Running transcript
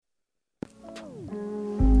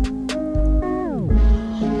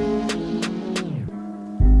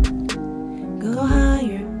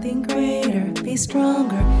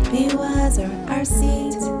stronger, be wiser. Our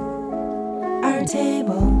seat, our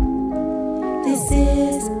table. This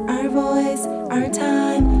is our voice, our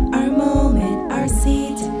time, our moment, our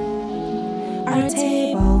seat, our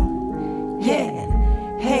table. Yeah,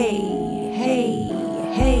 hey, hey,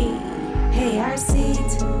 hey, hey, our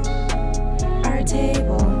seat, our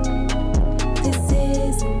table. This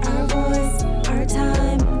is our voice, our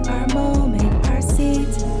time, our moment, our seat,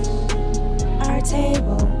 our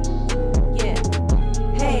table. Yeah,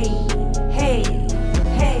 hey, hey,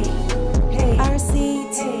 hey, hey, our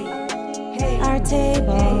seat, hey, our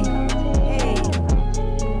table.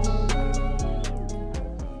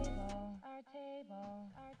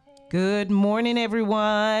 Good morning,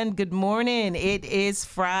 everyone. Good morning. It is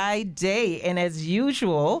Friday, and as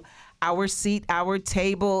usual, our seat, our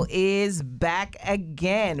table is back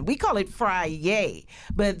again. We call it Friday,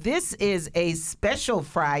 but this is a special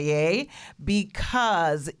Friday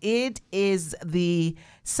because it is the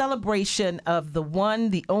celebration of the one,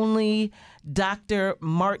 the only Dr.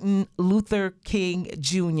 Martin Luther King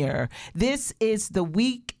Jr. This is the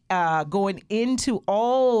week going into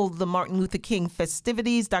all the Martin Luther King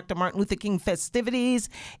festivities, Dr. Martin Luther King festivities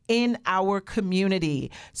in our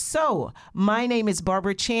community. So my name is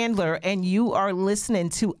Barbara Chandler, and you are listening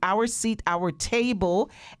to Our Seat, Our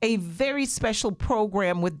Table, a very special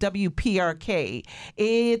program with WPRK.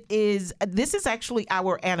 This is actually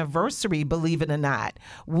our anniversary, believe it or not.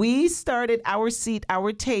 We started Our Seat,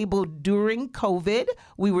 Our Table during COVID.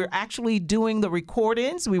 We were actually doing the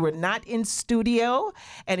recordings. We were not in studio.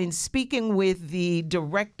 And in speaking with the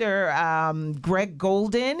director, Greg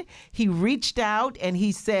Golden, he reached out and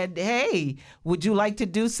he said, hey, would you like to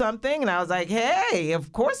do something? And I was like, hey,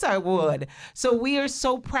 of course I would. So we are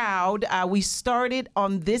so proud. We started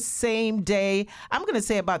on this same day, I'm going to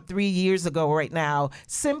say about 3 years ago right now,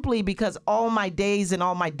 simply because all my days and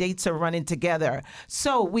all my dates are running together.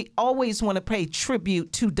 So we always want to pay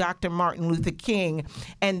tribute to Dr. Martin Luther King.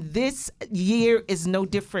 And this year is no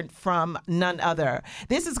different from none other.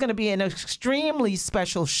 This is going to be an extremely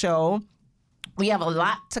special show. We have a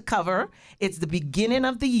lot to cover. It's the beginning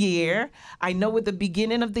of the year. I know with the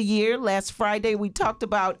beginning of the year, last Friday, we talked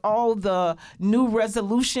about all the new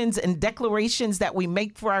resolutions and declarations that we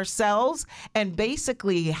make for ourselves, and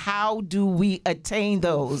basically, how do we attain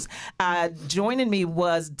those? Joining me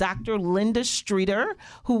was Dr. Linda Streeter,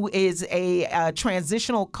 who is a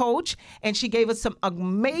transitional coach, and she gave us some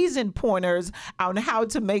amazing pointers on how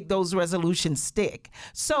to make those resolutions stick.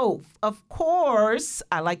 So, of course,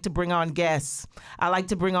 I like to bring on guests. I like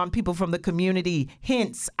to bring on people from the community,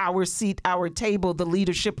 hence Our Seat, Our Table, the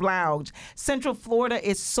Leadership Lounge. Central Florida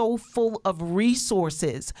is so full of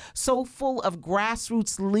resources, so full of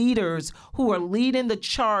grassroots leaders who are leading the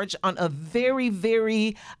charge on a very,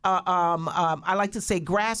 very, I like to say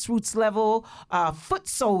grassroots level, foot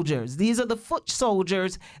soldiers. These are the foot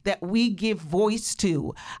soldiers that we give voice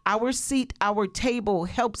to. Our Seat, Our Table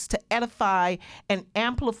helps to edify and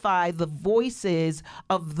amplify the voices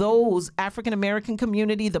of those African-American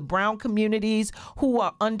community, the brown communities who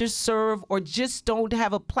are underserved or just don't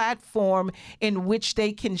have a platform in which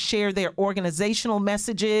they can share their organizational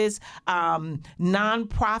messages,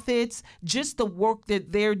 nonprofits, just the work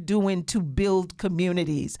that they're doing to build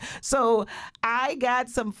communities. So I got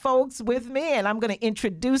some folks with me, and I'm going to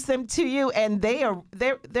introduce them to you, and they're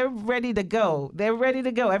ready to go. They're ready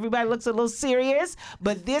to go. Everybody looks a little serious,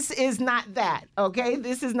 but this is not that, okay?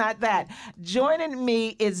 This is not that. Joining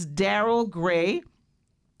me is Daryl Gray.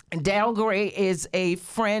 Daryl Gray is a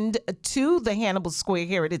friend to the Hannibal Square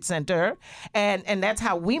Heritage Center, and that's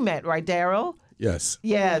how we met, right, Daryl? Yes.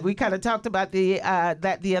 Yeah, we kind of talked about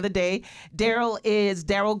that the other day.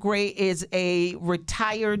 Daryl Gray is a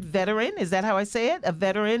retired veteran. Is that how I say it? A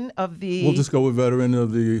veteran of the... We'll just go with veteran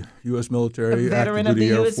of the U.S. military, veteran active duty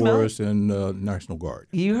of the Air US Force, and National Guard.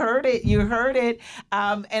 You heard it.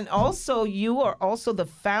 And also, you are also the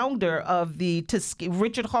founder of the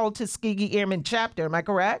Richard Hall Tuskegee Airmen chapter. Am I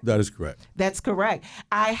correct? That is correct. That's correct.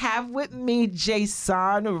 I have with me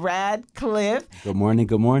Jason Radcliffe. Good morning.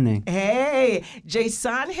 Good morning. Hey,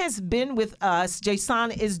 Jason has been with us.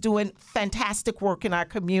 Jason is doing fantastic work in our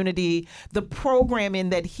community. The programming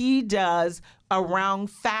that he does around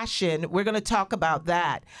fashion, we're going to talk about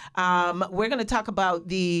that. We're going to talk about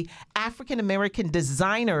the African-American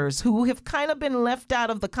designers who have kind of been left out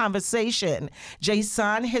of the conversation.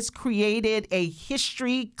 Jason has created a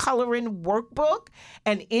history coloring workbook,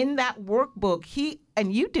 and in that workbook,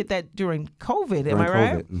 and you did that during COVID, am I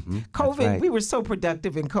right? Mm-hmm. COVID, right. We were so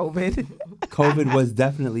productive in COVID. COVID was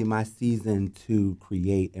definitely my season to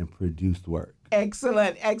create and produce work.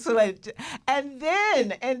 Excellent, excellent. And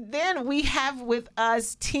then we have with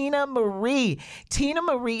us Tina Marie. Tina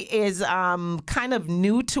Marie is kind of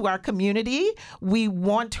new to our community. We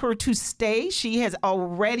want her to stay. She has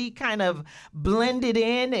already kind of blended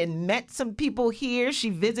in and met some people here. She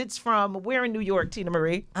visits from where in New York, Tina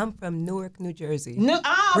Marie? I'm from Newark, New Jersey. Brick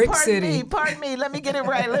Pardon City. Pardon me. Let me get it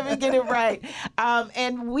right.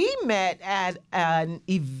 And we met at an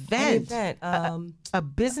event. A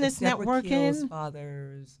business Deborah networking. Keel's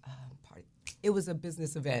father's party. It was a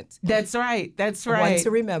business event. That's right. One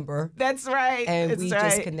to remember. That's right. And That's we right.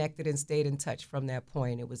 just connected and stayed in touch from that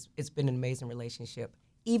point. It's been an amazing relationship,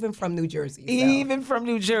 even from New Jersey. So. Even from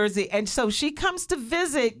New Jersey. And so she comes to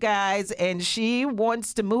visit, guys, and she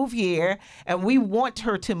wants to move here, and we want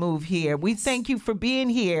her to move here. We thank you for being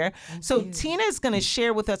here. Tina is going to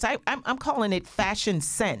share with us, I'm calling it Fashion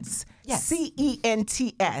Sense. Yes.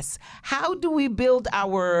 CENTS. How do we build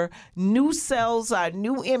our new selves, our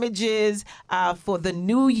new images for the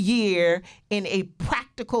new year in a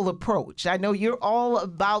practical approach? I know you're all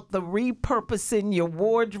about the repurposing your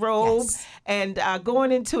wardrobe. Yes. And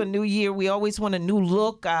going into a new year, we always want a new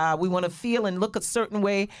look. We want to feel and look a certain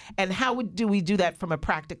way. And how do we do that from a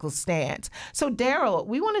practical stance? So, Daryl,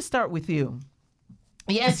 we want to start with you.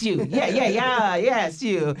 Yes, you. Yes,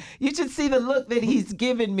 you. You should see the look that he's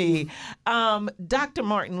given me. Dr.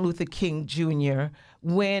 Martin Luther King Jr.,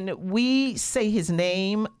 when we say his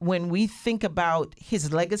name, when we think about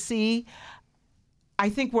his legacy, I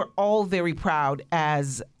think we're all very proud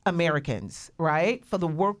as Americans, right? For the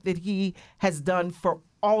work that he has done for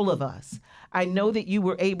all of us. I know that you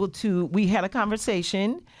were able to, we had a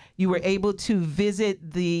conversation. You were able to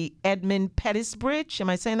visit the Edmund Pettus Bridge. Am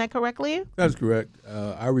I saying that correctly? That's correct.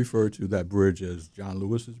 I refer to that bridge as John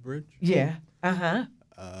Lewis's Bridge. Yeah. I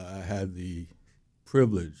had the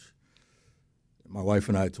privilege, my wife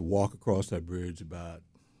and I, to walk across that bridge about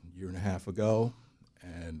a year and a half ago,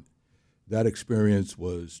 and that experience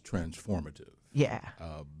was transformative. Yeah.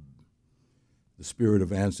 The spirit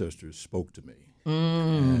of ancestors spoke to me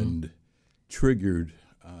and triggered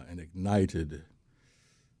and ignited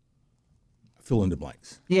fill in the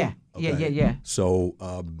blanks. Yeah. Okay? Yeah. So,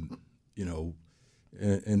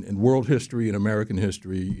 in world history and American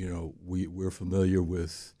history, we're familiar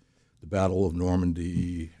with the Battle of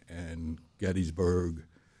Normandy and Gettysburg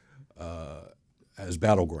as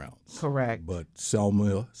battlegrounds. Correct. But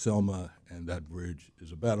Selma and that bridge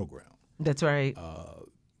is a battleground. That's right.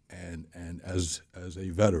 And as a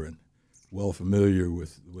veteran, well familiar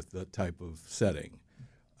with that type of setting,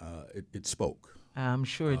 it spoke. I'm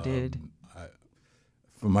sure it did.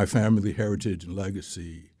 From my family heritage and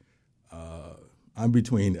legacy, I'm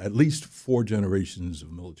between at least 4 generations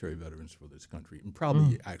of military veterans for this country, and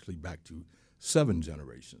probably actually back to 7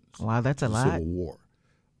 generations. Wow, that's a lot. Civil War.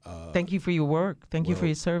 Thank you for your work. Thank you for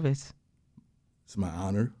your service. It's my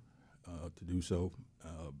honor to do so,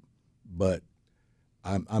 but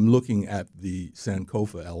I'm looking at the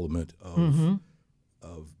Sankofa element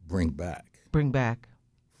of bring back. Bring back.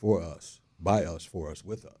 For us, by us, for us,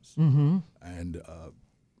 with us. And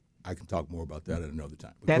I can talk more about that at another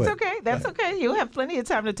time. But That's okay. That's okay. You'll have plenty of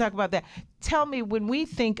time to talk about that. Tell me, when we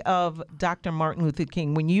think of Dr. Martin Luther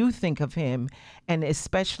King, when you think of him, and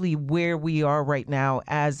especially where we are right now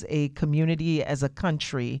as a community, as a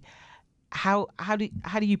country, how do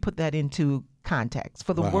you put that into context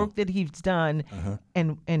for the work that he's done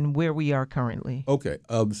and where we are currently? Okay.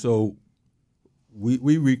 So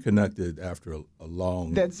we reconnected after a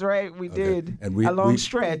long. That's right. We did. And a long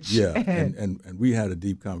stretch. Yeah. and we had a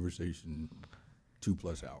deep conversation,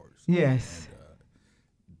 2+ hours. Yes. And,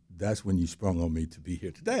 that's when you sprung on me to be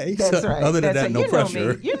here today. That's so, right. Other than That's that, no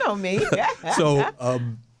pressure. You know me. So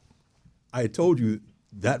I told you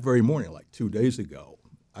that very morning, like 2 days ago,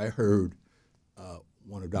 I heard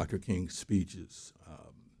one of Dr. King's speeches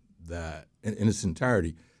that, in its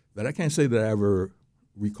entirety, that I can't say that I ever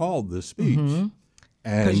recalled this speech.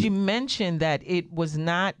 Because you mentioned that it was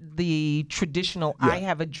not the traditional "I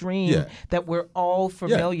have a dream" that we're all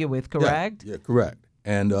familiar with, correct? Yeah, correct.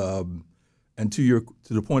 And to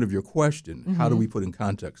the point of your question, how do we put in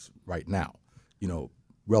context right now?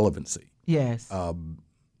 Relevancy. Yes.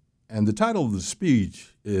 And the title of the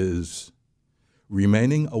speech is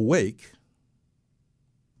 "Remaining Awake."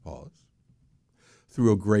 Pause.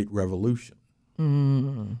 Through a great revolution.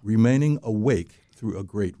 Remaining awake through a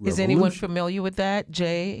great revolution. Is anyone familiar with that,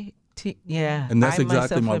 Jay? Yeah. And that's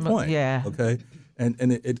exactly my point. Yeah. Okay. And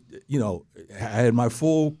it I had my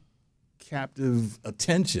full captive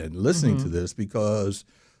attention listening to this, because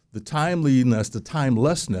the timeliness, the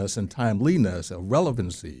timelessness, and timeliness of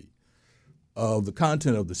relevancy of the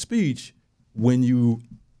content of the speech, when you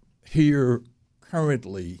hear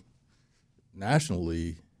currently,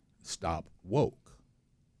 nationally, stop woke.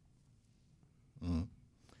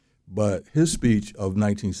 But his speech of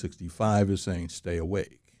 1965 is saying stay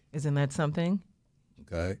awake. Isn't that something?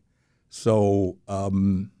 Okay. So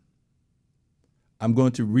I'm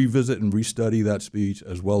going to revisit and restudy that speech,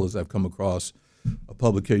 as well as I've come across a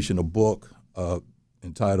publication, a book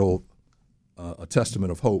entitled A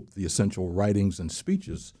Testament of Hope, The Essential Writings and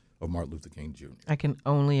Speeches of Martin Luther King Jr. I can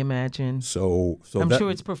only imagine. So I'm sure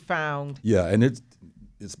it's profound. Yeah, and it's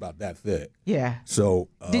about that thick. Yeah. So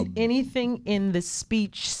did anything in the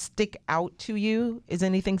speech stick out to you? Is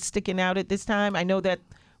anything sticking out at this time? I know that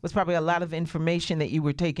was probably a lot of information that you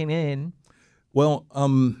were taking in. Well,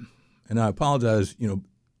 and I apologize,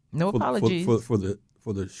 No apologies.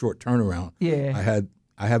 for the short turnaround. Yeah.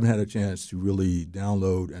 I haven't had a chance to really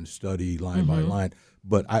download and study line by line,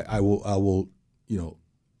 but I will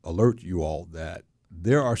alert you all that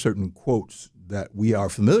there are certain quotes that we are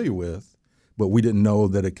familiar with, but we didn't know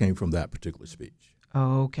that it came from that particular speech.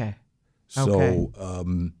 Oh, okay. So,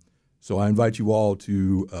 so I invite you all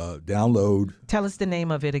to download. Tell us the name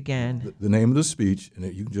of it again. The name of the speech,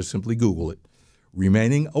 and you can just simply Google it: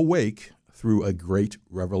 "Remaining Awake Through a Great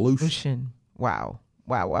Revolution." Wow.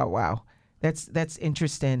 That's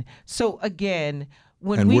interesting. So again,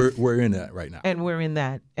 we're in that right now. And we're in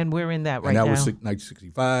that right now. And that was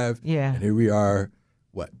 1965. Yeah. And here we are,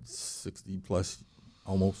 60 plus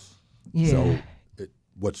almost. Yeah. So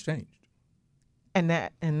what's changed? And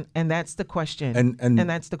that's the question. And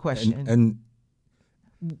that's the question. And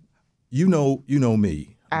you know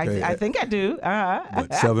me. Okay? I think I do.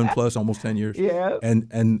 7 plus, almost 10 years. Yeah. And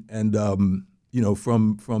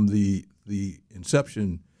from the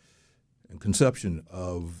inception and conception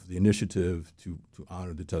of the initiative to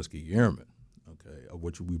honor the Tuskegee Airmen, okay, of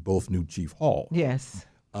which we both knew Chief Hall. Yes.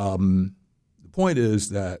 The point is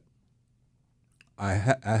that I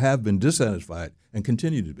have been dissatisfied and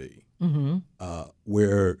continue to be,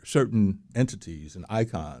 where certain entities and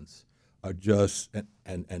icons are just,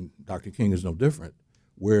 and Dr. King is no different,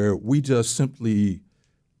 where we just simply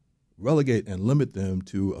relegate and limit them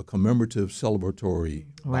to a commemorative, celebratory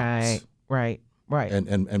box. Right.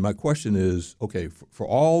 And my question is, okay, for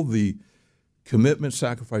all the commitment,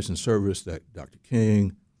 sacrifice, and service that Dr.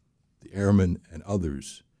 King, the airmen, and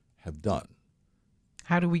others have done,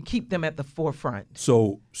 how do we keep them at the forefront?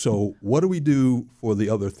 So what do we do for the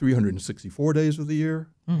other 364 days of the year?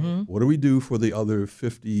 What do we do for the other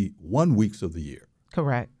 51 weeks of the year?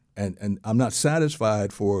 Correct. And I'm not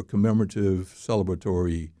satisfied for commemorative,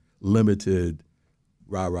 celebratory, limited,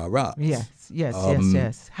 rah.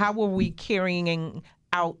 Yes. How are we carrying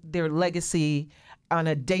out their legacy on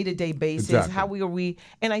a day-to-day basis? Exactly. How are we?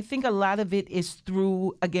 And I think a lot of it is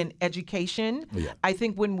through, again, education. Yeah. I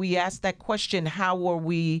think when we ask that question, how are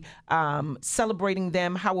we celebrating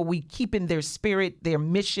them? How are we keeping their spirit, their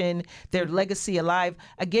mission, their legacy alive?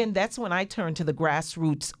 Again, that's when I turn to the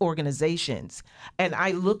grassroots organizations. And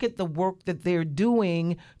I look at the work that they're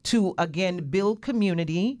doing to, again, build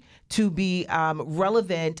community, to be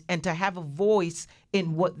relevant, and to have a voice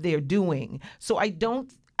in what they're doing. So I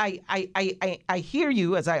hear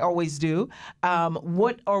you, as I always do.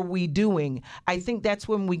 What are we doing? I think that's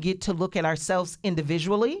when we get to look at ourselves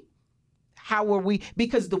individually. How are we?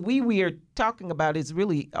 Because the we are talking about is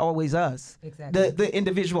really always us, Exactly. the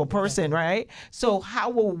individual person, right? So how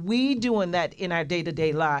are we doing that in our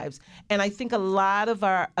day-to-day lives? And I think a lot of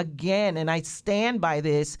and I stand by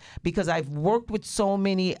this because I've worked with so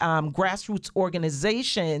many grassroots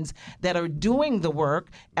organizations that are doing the work.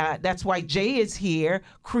 That's why Jay is here,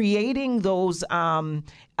 creating those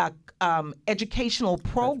educational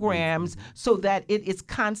programs so that it is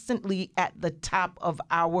constantly at the top of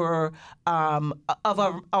our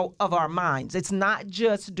minds. It's not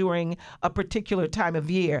just during a particular time of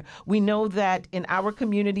year. We know that in our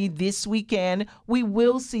community this weekend, we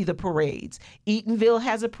will see the parades. Eatonville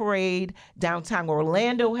has a parade. Downtown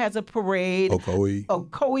Orlando has a parade.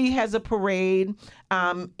 Ocoee has a parade.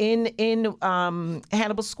 In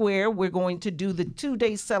Hannibal Square, we're going to do the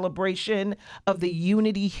 2-day celebration of the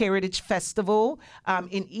Unity Heritage Festival.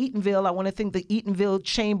 In Eatonville, I want to thank the Eatonville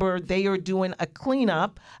Chamber. They are doing a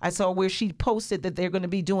cleanup. I saw where she posted that they're going to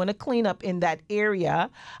be doing a cleanup in that area.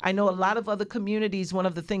 I know a lot of other communities, one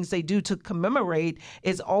of the things they do to commemorate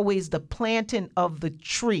is always the planting of the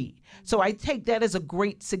tree. So I take that as a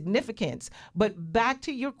great significance. But back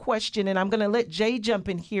to your question, and I'm going to let Jay jump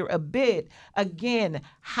in here a bit. Again,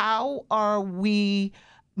 how are we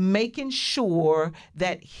making sure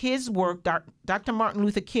that his work, Dr. Martin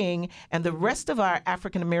Luther King, and the rest of our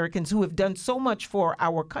African Americans who have done so much for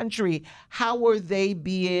our country, how are they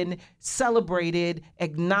being celebrated,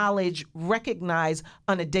 acknowledged, recognized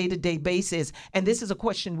on a day-to-day basis? And this is a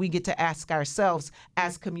question we get to ask ourselves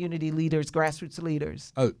as community leaders, grassroots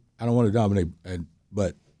leaders. I don't want to dominate,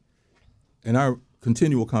 but in our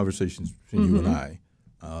continual conversations between you and I,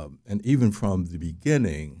 and even from the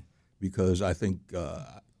beginning, because I think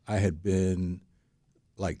I had been,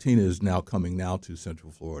 like Tina is now coming now to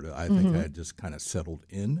Central Florida, I think I had just kind of settled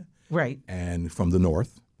in. Right. And from the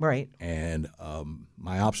North. Right. And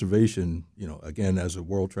my observation, again, as a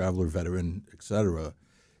world traveler, veteran, et cetera,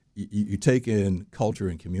 you take in culture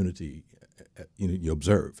and community, you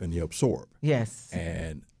observe and you absorb. Yes.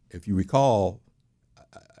 And if you recall,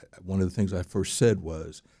 one of the things I first said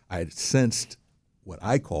was I had sensed what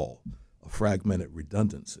I call a fragmented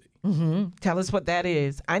redundancy. Mm-hmm. Tell us what that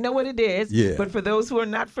is. I know what it is, but for those who are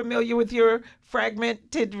not familiar with your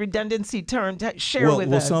fragmented redundancy term, share with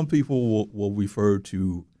us. Well, some people will refer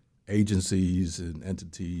to agencies and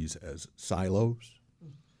entities as silos.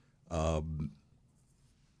 Well,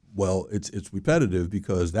 it's repetitive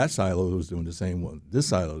because that silo is doing the same one this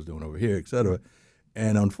silo is doing over here, et cetera.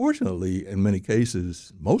 And unfortunately, in many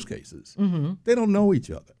cases, most cases, they don't know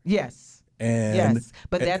each other. Yes. And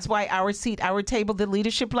but that's why our seat, our table, the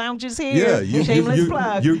Leadership Lounge is here. Yeah, shameless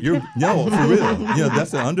plug. No, for real.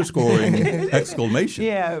 That's an underscoring exclamation.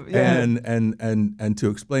 Yeah. And to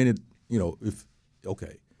explain it,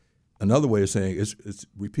 another way of saying it's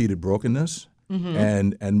repeated brokenness,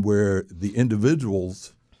 and where the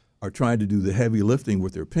individuals are trying to do the heavy lifting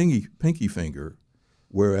with their pinky finger,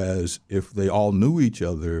 whereas if they all knew each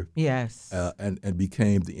other, and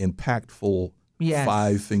became the impactful.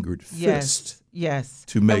 Five-fingered fist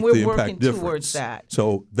to make the impact difference. Towards that.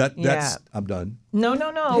 So that's I'm done.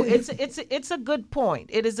 No. It's a good point.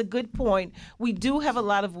 It is a good point. We do have a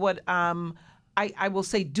lot of what I will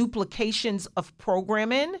say duplications of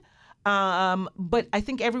programming. But I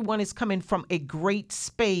think everyone is coming from a great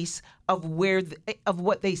space of of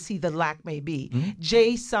what they see the lack may be.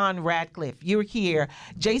 Jason Radcliffe, you're here.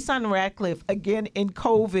 Jason Radcliffe, again in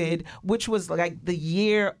COVID, which was like the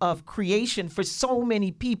year of creation for so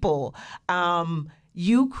many people.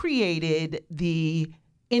 You created the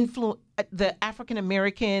African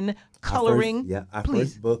American coloring. Our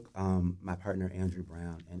first book, my partner Andrew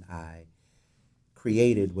Brown and I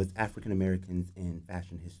created was African Americans in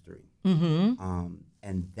Fashion History.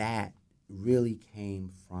 And that really came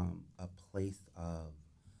from a place of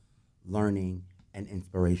learning and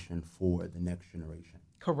inspiration for the next generation.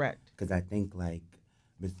 Correct. Because I think like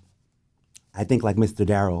Mr.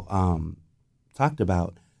 Darrell talked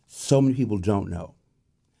about, so many people don't know.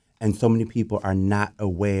 And so many people are not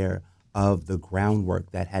aware of the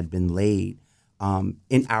groundwork that had been laid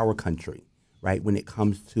in our country, right, when it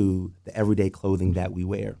comes to the everyday clothing that we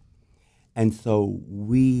wear. And so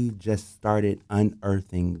we just started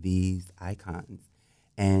unearthing these icons.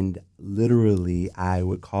 And literally, I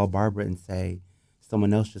would call Barbara and say,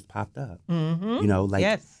 someone else just popped up.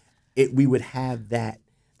 We would have that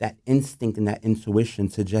instinct and that intuition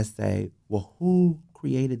to just say, well, who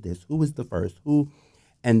created this? Who was the first? Who?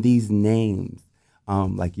 And these names,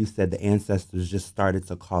 like you said, the ancestors just started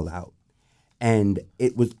to call out. And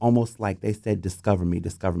it was almost like they said, discover me,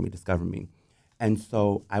 discover me, discover me. And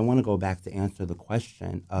so I want to go back to answer the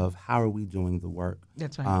question of how are we doing the work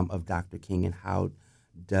of Dr. King, and how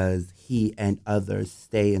does he and others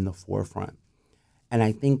stay in the forefront? And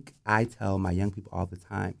I think I tell my young people all the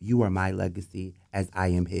time, you are my legacy as I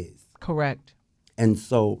am his. Correct. And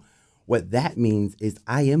so what that means is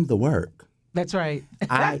I am the work. That's right.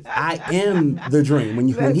 I am the dream. When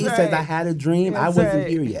he says I had a dream, I wasn't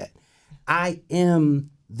here yet. I am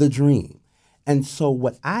the dream. And so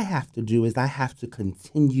what I have to do is I have to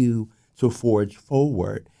continue to forge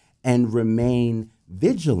forward and remain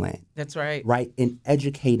vigilant. That's right. Right, in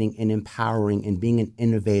educating and empowering and being an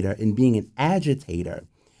innovator and being an agitator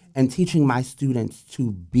and teaching my students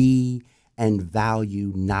to be and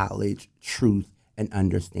value knowledge, truth, and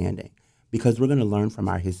understanding. Because we're going to learn from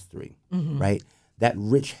our history, right? That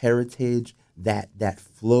rich heritage that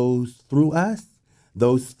flows through us,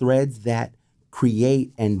 those threads that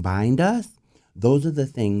create and bind us, those are the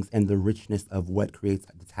things and the richness of what creates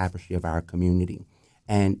the tapestry of our community.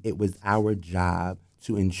 And it was our job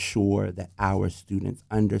to ensure that our students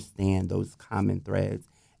understand those common threads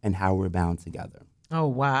and how we're bound together. Oh,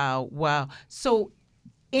 wow. Wow. So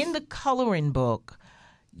in the coloring book,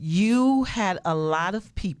 you had a lot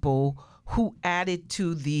of people who added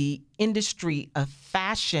to the industry of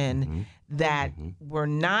fashion that were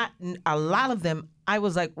not, a lot of them, I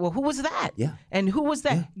was like, well, who was that? Yeah. And who was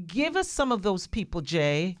that? Give us some of those people,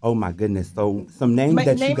 Jay. Oh my goodness! So some names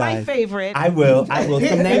that you Name guys. my favorite. I will. Some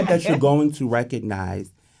names that you're going to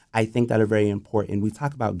recognize, I think that are very important. We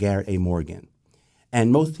talk about Garrett A. Morgan,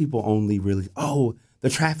 and most people only really, the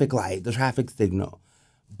traffic light, the traffic signal.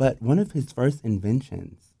 But one of his first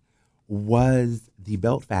inventions was the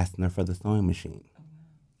belt fastener for the sewing machine.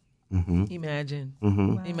 Imagine.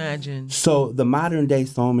 Wow. Imagine. So the modern day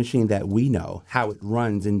sewing machine that we know, how it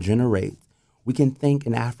runs and generates, we can thank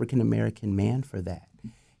an African American man for that.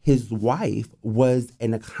 His wife was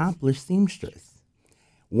an accomplished seamstress.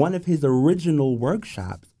 One of his original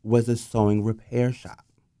workshops was a sewing repair shop.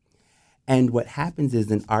 And what happens is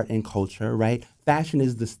in art and culture, right? Fashion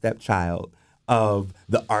is the stepchild of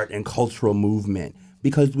the art and cultural movement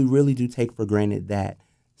because we really do take for granted that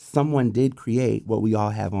someone did create what we all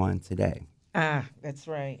have on today. That's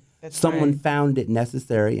right. Someone found it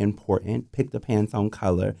necessary, important, picked a Pantone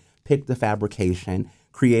color, picked the fabrication,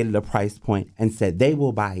 created a price point, and said they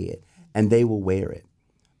will buy it and they will wear it.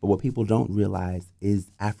 But what people don't realize is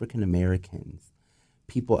African Americans,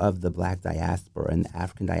 people of the Black diaspora and the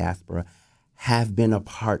African diaspora, have been a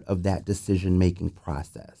part of that decision-making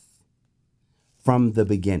process from the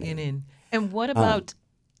beginning. And what about...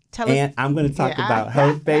 And I'm going to talk about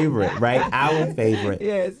her favorite, right? Our favorite,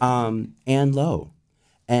 yes. Ann Lowe.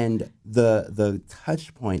 And the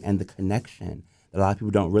touch point and the connection that a lot of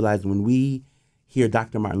people don't realize when we hear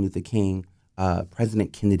Dr. Martin Luther King,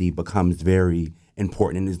 President Kennedy becomes very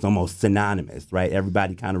important and is almost synonymous, right?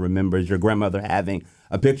 Everybody kind of remembers your grandmother having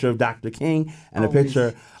a picture of Dr. King and a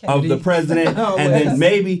picture of the president, and then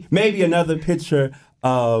maybe another picture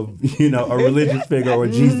of, a religious figure or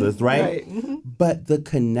Jesus, right? But the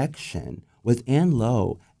connection was Ann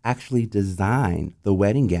Lowe actually designed the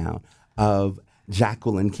wedding gown of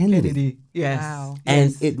Jacqueline Kennedy. Yes. Wow.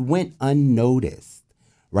 And it went unnoticed,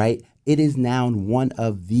 right? It is now one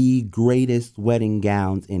of the greatest wedding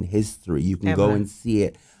gowns in history. You can go and see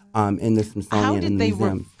it in the Smithsonian How did they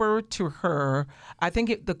Museum. refer to her? I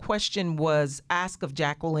think the question was asked of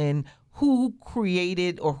Jacqueline, who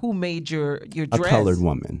created or who made your dress? A colored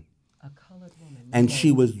woman. A colored woman. And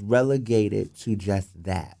she was relegated to just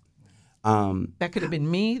that. That could have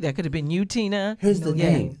been me. That could have been you, Tina. Here's the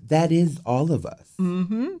thing. That is all of us.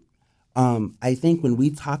 I think when we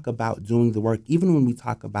talk about doing the work, even when we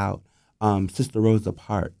talk about Sister Rosa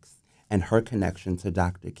Parks and her connection to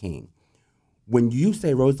Dr. King, when you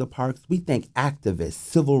say Rosa Parks, we think activist,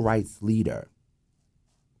 civil rights leader.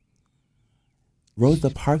 Rosa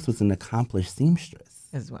Parks was an accomplished seamstress.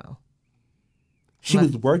 As well. She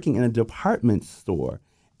was working in a department store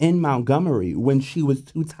in Montgomery when she was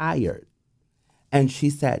too tired. And she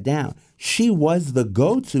sat down. She was the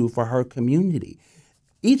go-to for her community.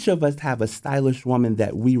 Each of us have a stylish woman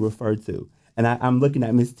that we refer to. And I'm looking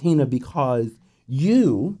at Miss Tina because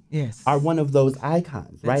you are one of those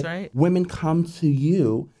icons, right? That's right. Women come to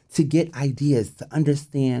you to get ideas, to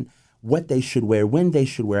understand what they should wear, when they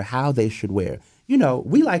should wear, how they should wear.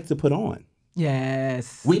 We like to put on.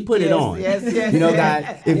 Yes. We put it on. Yes.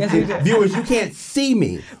 Guys, if viewers, you can't see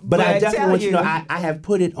me, but I definitely want you to know I have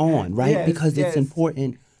put it on, right? Yes, because it's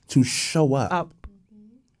important to show up.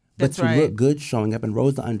 That's but to right. look good showing up, and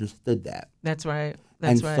Rosa understood that. That's right.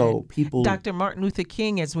 So people... Dr. Martin Luther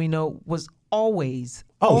King, as we know, was always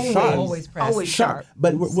sharp. Always pressed. Always sharp.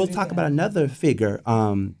 But we'll talk about another figure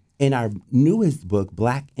in our newest book,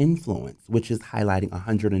 Black Influence, which is highlighting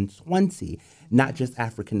 120, not just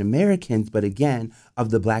African Americans, but again,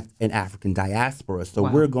 of the Black and African diaspora. So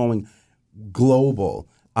we're going global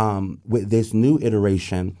with this new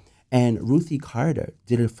iteration. And Ruthie Carter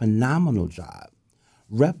did a phenomenal job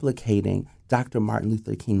replicating Dr. Martin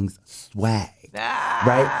Luther King's swag,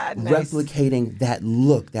 right? Nice. Replicating that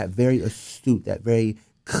look, that very astute, that very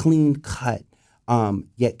clean cut,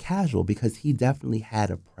 yet casual, because he definitely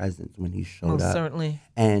had a presence when he showed up. Certainly.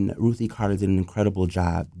 And Ruthie Carter did an incredible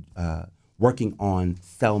job working on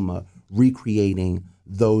Selma, recreating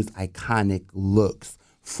those iconic looks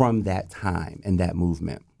from that time and that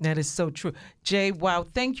movement. That is so true. Jay, wow,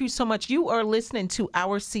 thank you so much. You are listening to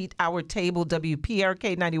Our Seat, Our Table,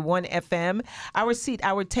 WPRK 91 FM. Our Seat,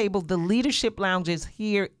 Our Table, the Leadership Lounge is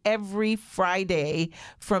here every Friday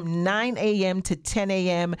from 9 a.m. to 10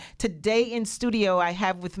 a.m. Today in studio, I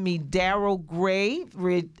have with me Daryl Gray,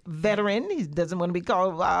 veteran. He doesn't want to be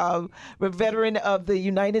called a veteran of the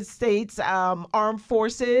United States Armed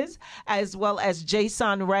Forces, as well as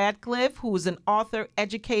Jason Radcliffe, who is an author,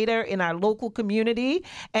 educator in our local community.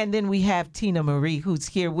 And then we have Tina Marie, who's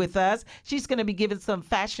here with us. She's going to be giving some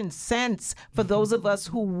fashion sense for those of us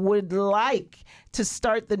who would like to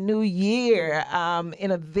start the new year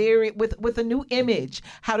in a with a new image,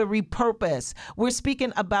 how to repurpose. We're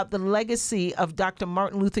speaking about the legacy of Dr.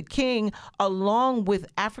 Martin Luther King, along with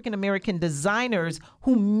African American designers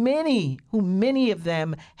who many of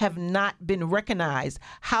them have not been recognized.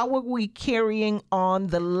 How are we carrying on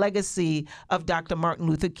the legacy of Dr. Martin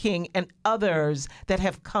Luther King and others that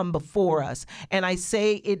have come before us? And I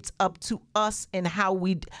say it's up to us and how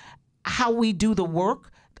we do the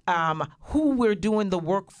work, who we're doing the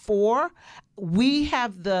work for. We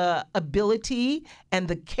have the ability and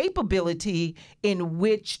the capability in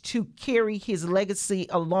which to carry his legacy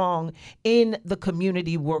along in the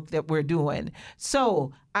community work that we're doing.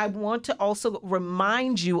 So I want to also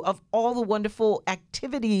remind you of all the wonderful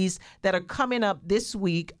activities that are coming up this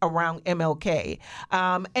week around MLK.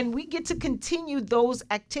 And we get to continue those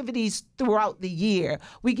activities throughout the year.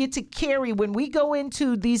 We get to carry, when we go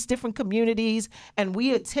into these different communities and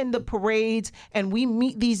we attend the parades and we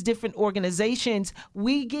meet these different organizations,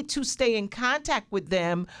 we get to stay in contact with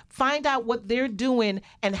them, find out what they're doing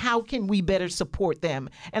and how can we better support them.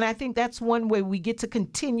 And I think that's one way we get to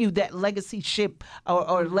continue that legacy-ship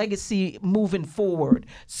or legacy moving forward.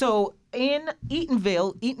 So in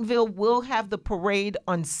Eatonville will have the parade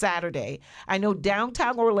on Saturday. I know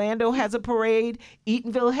downtown Orlando has a parade.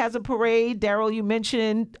 Eatonville has a parade. Daryl, you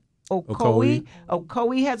mentioned Ocoee.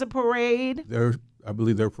 Ocoee has a parade. I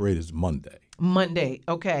believe their parade is Monday.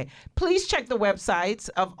 Okay. Please check the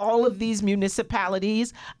websites of all of these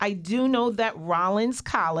municipalities. I do know that Rollins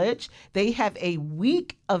College, they have a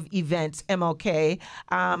week of events, MLK.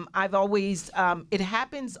 I've always, it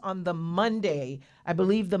happens on the Monday. I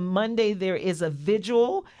believe the Monday there is a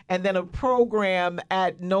vigil and then a program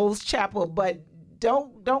at Knowles Chapel, but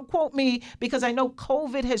don't quote me, because I know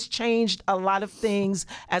COVID has changed a lot of things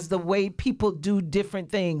as the way people do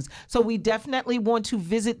different things. So we definitely want to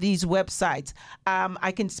visit these websites.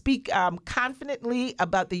 I can speak confidently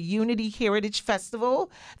about the Unity Heritage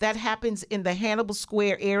Festival that happens in the Hannibal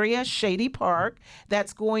Square area, Shady Park.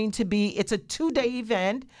 That's going to be, it's a 2-day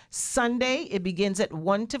event. Sunday, it begins at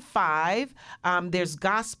 1 to 5. There's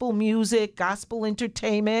gospel music, gospel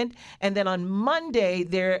entertainment. And then on Monday,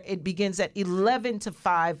 it begins at 11 to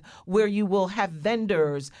 5, where you will have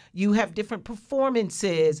vendors, you have different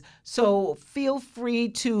performances. So feel free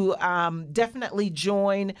to definitely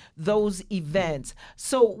join those events.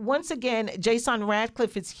 So once again, Jason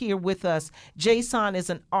Radcliffe is here with us. Jason is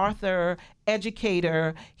an author,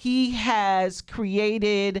 educator. He has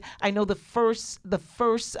created, I know the first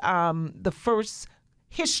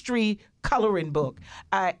history coloring book.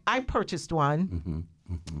 I purchased one. Mm-hmm.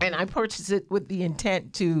 And I purchased it with the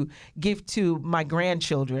intent to give to my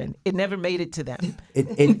grandchildren. It never made it to them.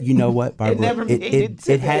 You know what, Barbara? It never made it to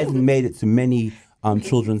them. It hasn't made it to many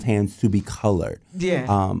children's hands to be colored.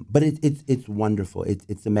 Yeah. But it's wonderful.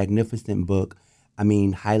 It's a magnificent book. I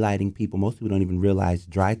mean, highlighting people. Most people don't even realize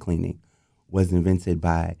dry cleaning was invented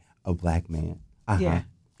by a black man. Yeah.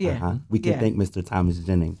 We can thank Mr. Thomas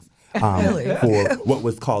Jennings for what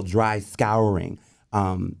was called dry scouring.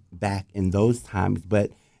 Back in those times,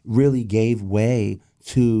 but really gave way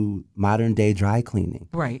to modern day dry cleaning.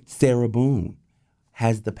 Right. Sarah Boone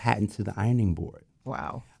has the patent to the ironing board.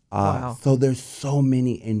 Wow. So there's so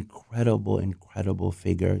many incredible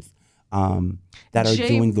figures that are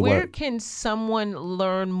doing the work. Where can someone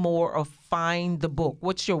learn more or find the book?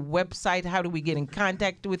 What's your website? How do we get in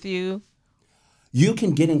contact with you? You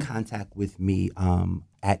can get in contact with me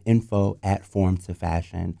at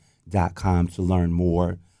info@formtofashion.com to learn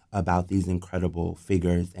more about these incredible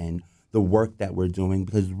figures and the work that we're doing,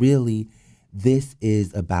 because really this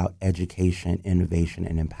is about education, innovation,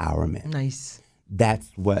 and empowerment. Nice.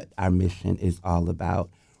 That's what our mission is all about,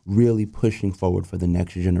 really pushing forward for the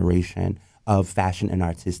next generation of fashion and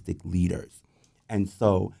artistic leaders. And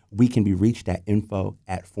so we can be reached at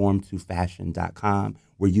info@formtofashion.com,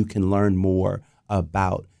 where you can learn more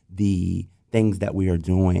about the things that we are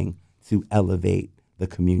doing to elevate the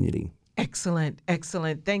community. Excellent.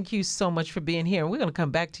 Thank you so much for being here. We're going to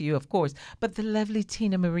come back to you, of course. But the lovely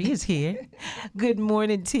Tina Marie is here. Good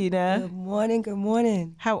morning, Tina. Good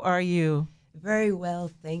morning. How are you? Very well,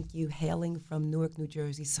 thank you. Hailing from Newark, New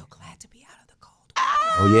Jersey. So glad to be out of the cold.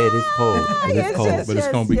 Oh, yeah, it is cold. It is cold. But it's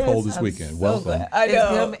going to be cold this weekend. Welcome. I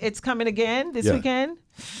know. It's coming again this weekend?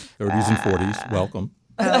 30s and 40s. Welcome.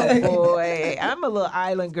 Oh, boy. I'm a little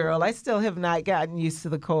island girl. I still have not gotten used to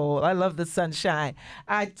the cold. I love the sunshine.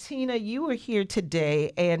 Tina, you were here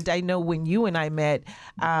today, and I know when you and I met,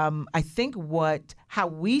 I think how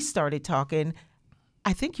we started talking,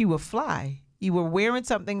 I think you were fly. You were wearing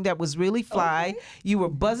something that was really fly. You were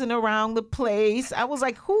buzzing around the place. I was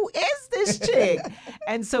like, who is this chick?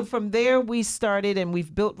 And so from there, we started and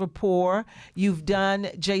we've built rapport. You've done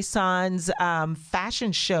Jason's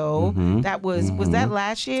fashion show. That was that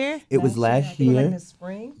last year? It was last I think like year. in the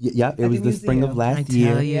spring. Yep, it At was the the spring of museum. last I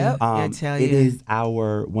year. tell you. Yep. I tell It you. is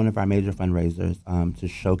one of our major fundraisers to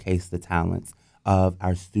showcase the talents of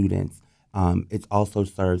our students. It also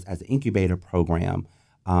serves as an incubator program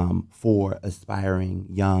for aspiring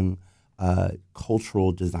young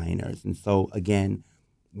cultural designers. And so, again,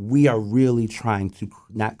 we are really trying to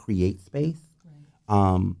not create space,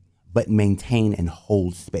 but maintain and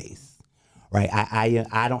hold space. Right?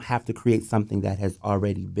 I don't have to create something that has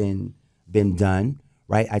already been done.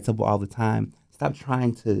 Right? I tell people all the time, stop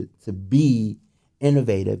trying to be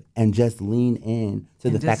innovative and just lean in to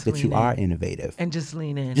And the fact just that you lean are in. innovative. And just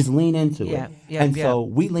lean in. Just lean into Yeah, it. yeah, And yeah. so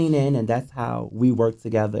we lean in, and that's how we work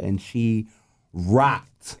together. And she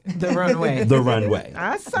rocked The runway. the runway.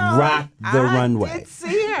 I saw Rocked it. the I runway. did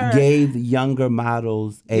see her. Gave younger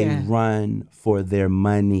models a Yeah. run for their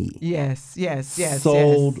money. Yes.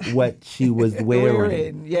 Sold yes. what she was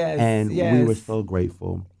wearing. Yes. And yes. we were so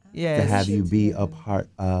grateful Yes. to have you be a part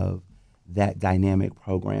of that dynamic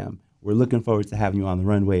program. We're looking forward to having you on the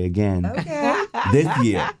runway again Okay. this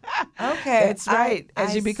year. Okay. That's right. As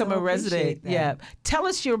I you become so a resident. appreciate that. Yeah. Tell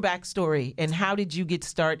us your backstory and how did you get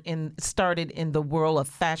started in the world of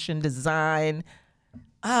fashion design?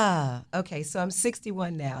 Okay. So I'm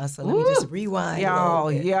 61 now. So let me just rewind. a little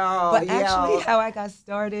bit. Yo. But actually, how I got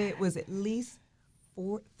started was at least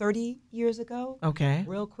 30 years ago. Okay.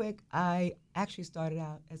 Real quick, I actually started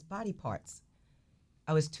out as body parts.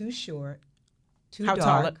 I was too short, too How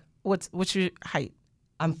dark. tall? What's your height?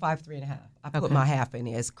 I'm 5'3.5". I put Okay. my half in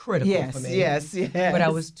there. It's critical for me. Yes. But I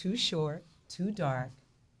was too short, too dark,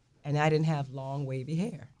 and I didn't have long, wavy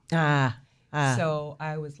hair. So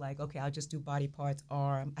I was like, okay, I'll just do body parts,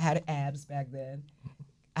 arm. I had abs back then.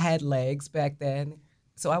 I had legs back then.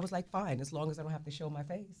 So I was like, fine, as long as I don't have to show my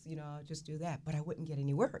face, I'll just do that. But I wouldn't get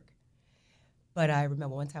any work. But I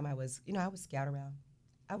remember one time I was scout around.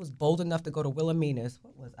 I was bold enough to go to Wilhelmina's.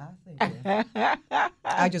 What was I thinking?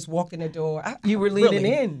 I just walked in the door. You were leaning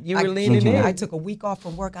in. You were I leaning kid you in. not. I took a week off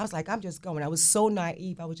from work. I was like, I'm just going. I was so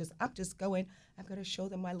naive. I'm just going. I'm going to show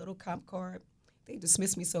them my little comp card. They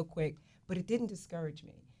dismissed me so quick. But it didn't discourage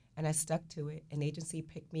me. And I stuck to it. An agency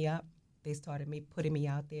picked me up. They started putting me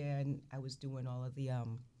out there, and I was doing all of the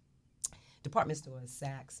department stores,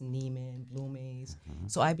 Saks, Neiman, Bloomies.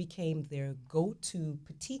 So I became their go-to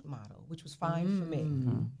petite model, which was fine for me.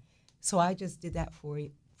 So I just did that for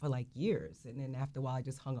like years. And then after a while, I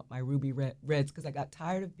just hung up my ruby reds because I got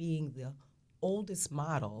tired of being the oldest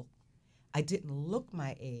model. I didn't look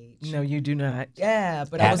my age. No, you do not. Yeah,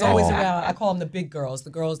 but I was always around. I call them the big girls, the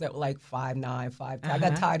girls that were like 5'9", 5'10". I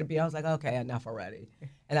got tired of being. I was like, okay, enough already.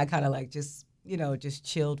 And I kind of like just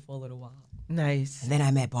chilled for a little while. Nice. And then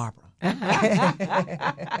I met Barbara.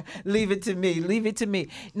 Leave it to me. Leave it to me.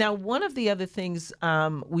 Now, one of the other things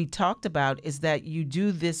we talked about is that you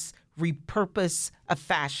do this repurpose of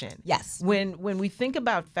fashion. Yes. When we think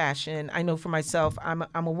about fashion, I know for myself, I'm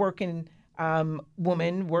a working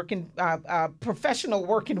woman, professional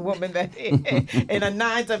working woman that in a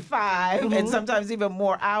 9 to 5 and sometimes even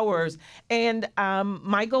more hours. And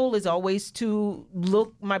my goal is always to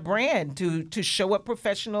look my brand, to show up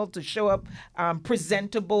professional, to show up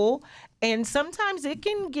presentable. And sometimes it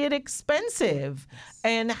can get expensive.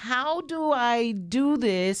 And how do I do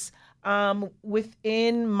this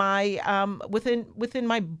within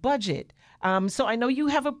my budget? So I know you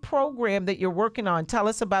have a program that you're working on. Tell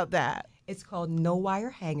us about that. It's called No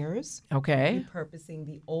Wire Hangers. Okay. Repurposing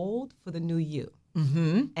the old for the new you.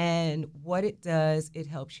 Mm-hmm. And what it does, it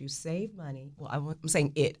helps you save money. Well, I'm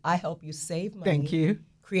saying it. I help you save money. Thank you.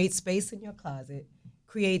 Create space in your closet.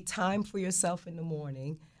 Create time for yourself in the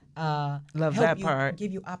morning. Love help that you, part.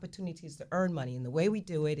 Give you opportunities to earn money. And the way we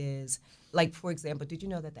do it is, like, for example, did you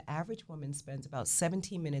know that the average woman spends about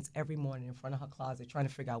 17 minutes every morning in front of her closet trying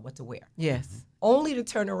to figure out what to wear? Yes. Only to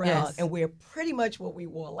turn around Yes. and wear pretty much what we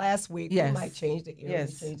wore last week. Yes. We might change the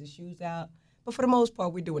earrings, Yes. change the shoes out. But for the most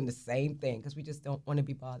part, we're doing the same thing because we just don't want to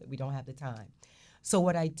be bothered. We don't have the time. So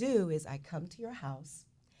what I do is I come to your house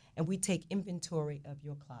and we take inventory of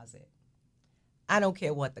your closet. I don't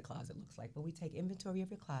care what the closet looks like, but we take inventory of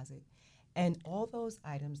your closet. And all those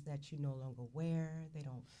items that you no longer wear, they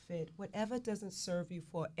don't fit, whatever doesn't serve you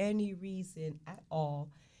for any reason at all,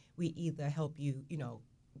 we either help you,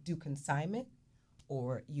 do consignment,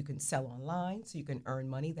 or you can sell online so you can earn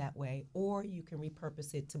money that way, or you can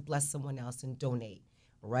repurpose it to bless someone else and donate.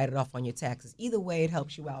 write it off on your taxes. Either way, it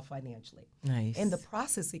helps you out financially. Nice. In the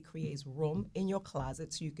process, it creates room in your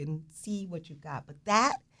closet so you can see what you got. But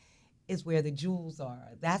that is where the jewels are.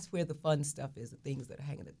 That's where the fun stuff is, the things that are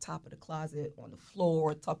hanging at the top of the closet, on the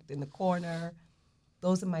floor, tucked in the corner.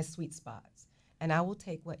 Those are my sweet spots. And I will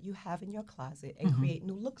take what you have in your closet and create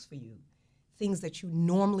new looks for you. Things that you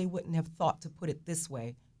normally wouldn't have thought to put it this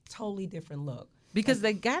way. Totally different look. Because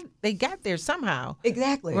they got there somehow.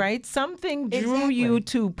 Exactly. Right? Something drew you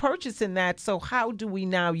to purchasing that, so how do we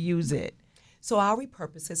now use it? So I'll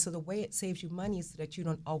repurpose it. So the way it saves you money is so that you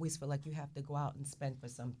don't always feel like you have to go out and spend for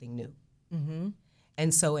something new. Mm-hmm.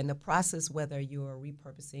 And so in the process, whether you're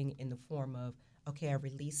repurposing in the form of, okay, I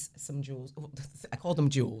release some jewels. I call them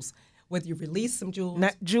jewels. Whether you release some jewels.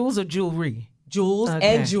 Not jewels or jewelry? Jewels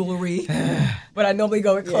and jewelry. But I normally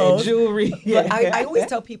go with clothes. Jewelry. But I always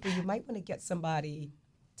tell people you might want to get somebody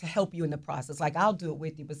to help you in the process. Like, I'll do it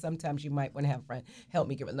with you, but sometimes you might want to have a friend help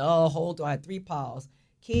me give it. No, hold on, I have 3 piles.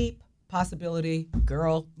 Keep, possibility,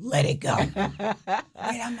 girl, let it go. Wait,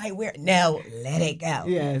 I might wear it. No, let it go.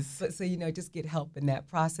 Yes. But so, just get help in that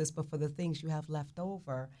process. But for the things you have left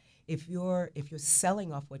over, if you're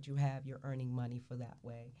selling off what you have, you're earning money for that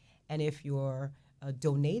way. And if you're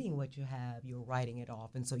donating what you have, you're writing it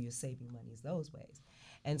off. And so you're saving monies those ways.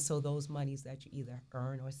 And so those monies that you either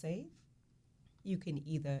earn or save, you can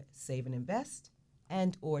either save and invest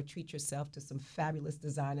and or treat yourself to some fabulous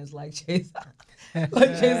designers like Jason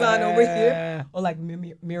over here, or like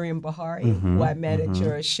Miriam Bahari, who I met at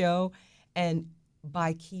your show, and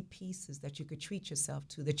buy key pieces that you could treat yourself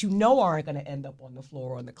to that aren't going to end up on the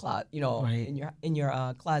floor or on the closet, in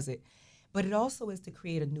your closet. But it also is to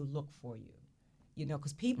create a new look for you,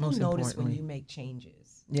 because people notice when you make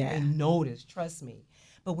changes. Yeah. They notice, trust me.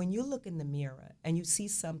 But when you look in the mirror and you see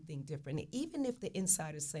something different, even if the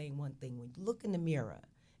inside is saying one thing, when you look in the mirror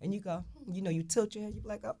and you go, you tilt your head, you be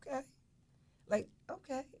like, okay.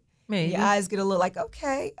 Maybe. Your eyes get a little like,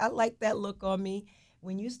 okay, I like that look on me.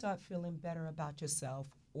 When you start feeling better about yourself,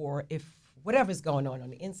 or if whatever's going on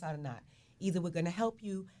the inside or not, either we're going to help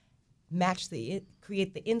you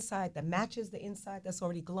create the inside that matches the inside that's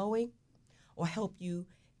already glowing, or help you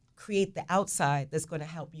create the outside that's going to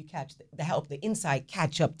help you help the inside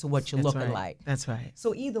catch up to what you're looking like. That's right.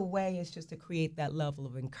 So either way, it's just to create that level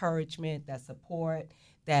of encouragement, that support,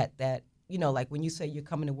 that like when you say you're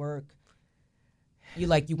coming to work, you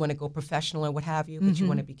want to go professional and what have you, but you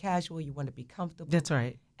want to be casual, you want to be comfortable. That's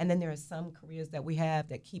right. And then there are some careers that we have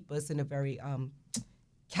that keep us in a very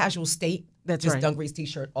casual state. That's just right. dungarees,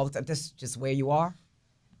 t-shirt, all the time. That's just where you are.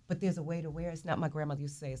 But there's a way to wear. It's not, my grandmother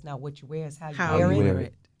used to say, it's not what you wear, it's how you wear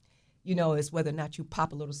it. It's whether or not you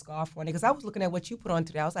pop a little scarf on it. Because I was looking at what you put on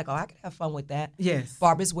today. I was like, I could have fun with that. Yes.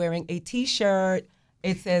 Barbara's wearing a t-shirt.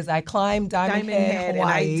 It says, I climbed Diamond Head, Hawaii,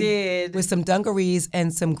 and I did. with some dungarees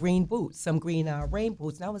and some green boots, some green rain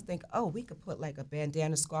boots. And I was thinking, we could put like a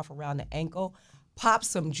bandana scarf around the ankle, pop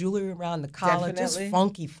some jewelry around the collar, Definitely.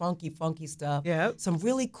 just funky stuff. Yep. Some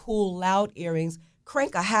really cool, loud earrings.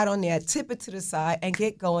 Crank a hat on there, tip it to the side, and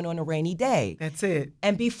get going on a rainy day. That's it.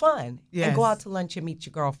 And be fun. Yes. And go out to lunch and meet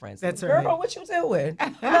your girlfriends. That's Girl, right. what you doing?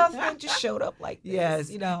 Nothing, just showed up like this. Yes.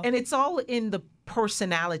 And it's all in the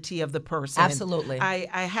personality of the person. Absolutely. I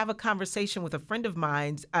have a conversation with a friend of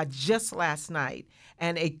mine just last night,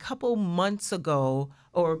 and a couple months ago,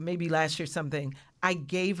 or maybe last year something, I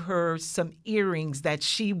gave her some earrings that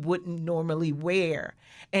she wouldn't normally wear.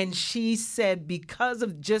 And she said because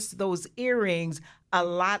of just those earrings, a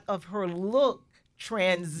lot of her look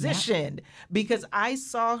transitioned, because I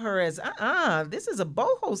saw her as, this is a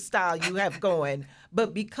boho style you have going.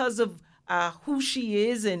 But because of who she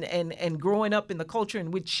is and growing up in the culture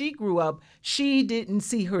in which she grew up, she didn't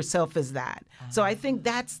see herself as that. So I think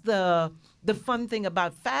that's the fun thing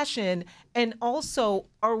about fashion. And also,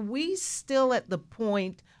 are we still at the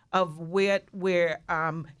point of where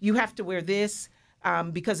you have to wear this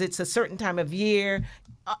because it's a certain time of year?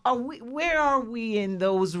 Where are we in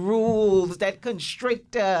those rules that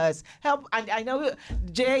constrict us? Help! I know,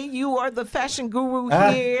 Jay, you are the fashion guru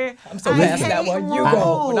here. I'm so past that one. You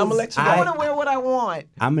go, and I'm gonna let you go. I want to wear what I want.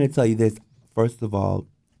 I'm going to tell you this. First of all,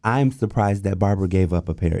 I'm surprised that Barbara gave up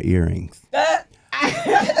a pair of earrings.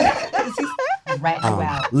 Rat you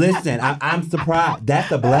out. Listen, I'm surprised.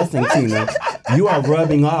 That's a blessing, Tina. You are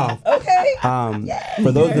rubbing off. Okay.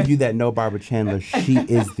 For those of you that know Barbara Chandler, she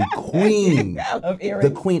is the queen Of earrings.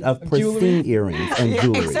 the queen of pristine earrings and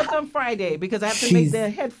jewelry. Except on Friday, because I have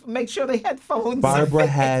to make sure the headphones. Barbara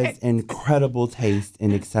has incredible taste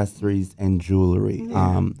in accessories and jewelry.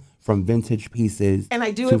 From vintage pieces And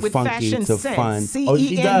I do to it with funky fashion to sense. fun. C-E-N-T-S. Oh,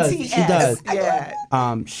 she does. She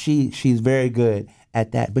does. Yeah. She's very good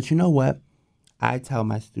at that. But you know what? I tell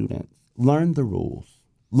my students, learn the rules.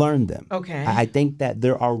 Learn them. Okay. I think that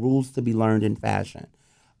there are rules to be learned in fashion.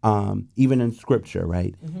 Even in scripture,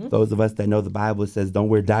 right? Those of us that know the Bible says don't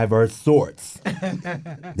wear diverse sorts.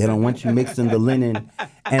 They don't want you mixing the linen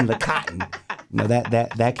and the cotton. You know,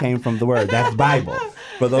 that came from the word. That's Bible.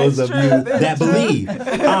 For those of you that believe.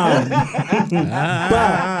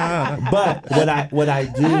 But what I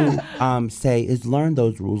do say is learn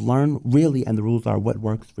those rules. Learn really, and the rules are what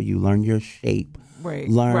works for you. Learn your shape. Right.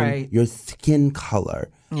 Learn your skin color.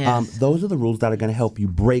 Yes. Those are the rules that are going to help you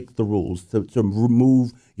break the rules, to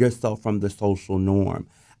remove yourself from the social norm.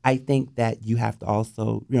 I think that you have to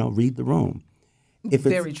also, read the room.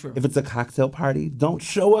 Very true. If it's a cocktail party, don't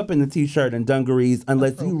show up in the T-shirt and dungarees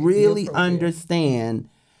unless you really understand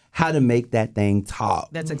how to make that thing talk.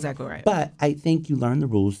 That's exactly right. But I think you learn the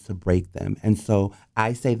rules to break them. And so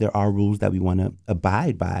I say there are rules that we want to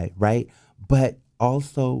abide by, right? But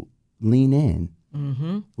also lean in.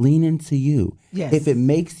 Mm-hmm. Lean into you. Yes. If it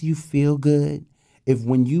makes you feel good, if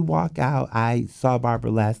when you walk out, I saw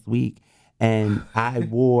Barbara last week and I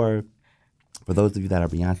wore, for those of you that are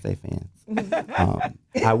Beyonce fans,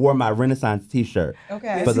 I wore my Renaissance T-shirt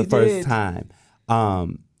for the first time.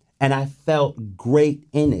 And I felt great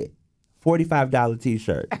in it. $45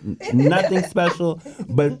 T-shirt. Nothing special,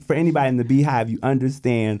 but for anybody in the Beehive, you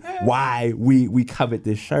understand why we covet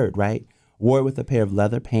this shirt, right? Wore it with a pair of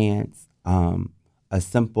leather pants, a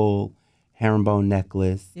simple herringbone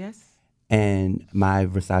necklace, Yes. and my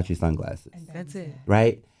Versace sunglasses. That's it.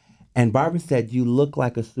 Right? And Barbara said, "You look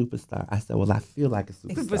like a superstar." I said, "Well, I feel like a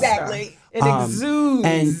superstar." Exactly. It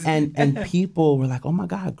exudes. And people were like, "Oh my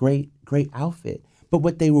God, great outfit." But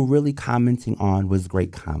what they were really commenting on was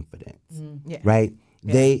great confidence. Yeah. Right?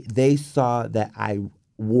 Yeah. They saw that I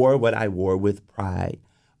wore what I wore with pride,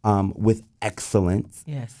 with excellence.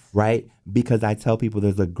 Yes. Right? Because I tell people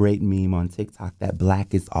there's a great meme on TikTok that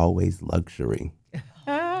black is always luxury.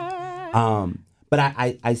 But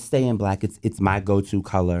I stay in black. It's my go-to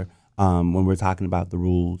color when we're talking about the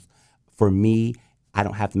rules. For me, I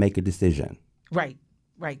don't have to make a decision. Right.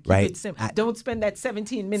 Keep Right. it simple. Don't spend that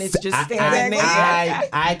 17 minutes just standing there.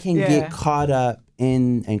 I can get caught up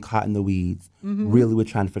and caught in the weeds, really with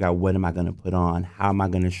trying to figure out what am I going to put on, how am I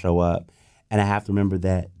going to show up, and I have to remember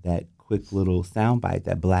that quick little soundbite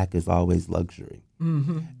that black is always luxury.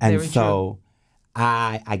 Mm-hmm. And Very so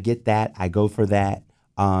I get that, I go for that,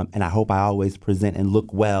 and I hope I always present and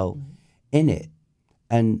look well in it.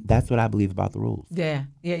 And that's what I believe about the rules. Yeah.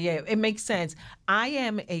 It makes sense. I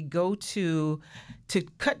am a go-to to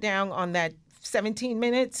cut down on that 17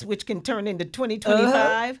 minutes, which can turn into 20,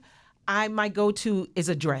 25. My go-to is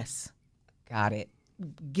a dress. Got it.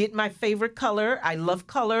 Get my favorite color. I love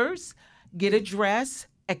colors. Get a dress,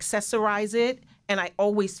 accessorize it, and I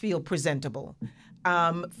always feel presentable.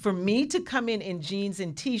 For me to come in jeans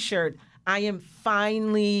and T-shirt, I am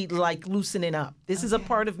finally loosening up. This is a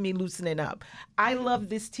part of me loosening up. I love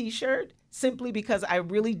this T-shirt simply because I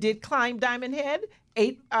really did climb Diamond Head,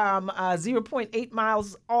 0.8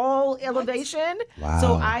 miles all elevation. Wow.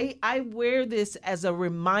 So I wear this as a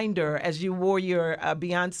reminder, as you wore your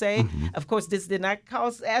Beyonce. Mm-hmm. Of course, this did not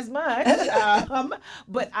cost as much,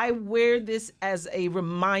 but I wear this as a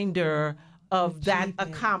reminder of that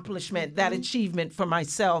accomplishment, that achievement for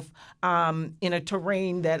myself in a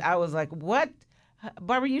terrain that I was like, what?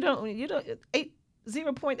 Barbara, you don't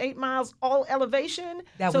 0.8 miles all elevation?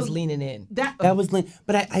 That was leaning in. That was lean.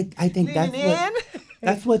 But I think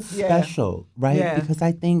that's what's special, right? Yeah. Because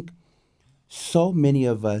I think so many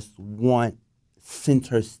of us want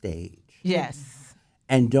center stage. Yes.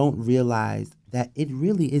 And don't realize that it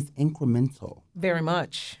really is incremental. Very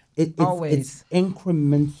much. Always. It's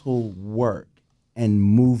incremental work and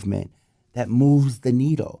movement that moves the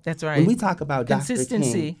needle. That's right. When we talk about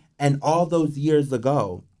consistency, Dr. King, and all those years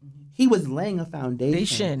ago, he was laying a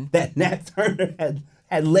foundation that Nat Turner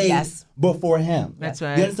had laid before him. That's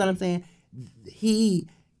right. You understand what I'm saying? He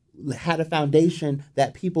had a foundation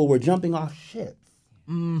that people were jumping off ships.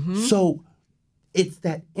 Mm-hmm. So it's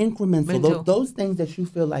that incremental, those things that you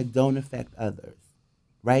feel like don't affect others,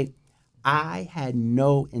 right? I had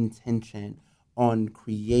no intention on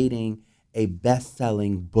creating a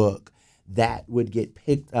best-selling book that would get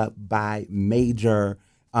picked up by major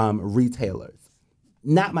retailers.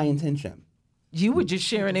 Not my intention. You were just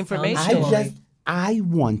sharing information. I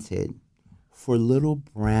wanted for little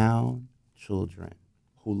brown children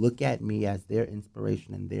who look at me as their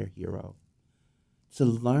inspiration and their hero to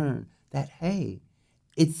learn that, hey,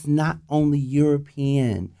 it's not only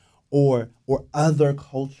European or other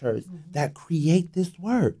cultures that create this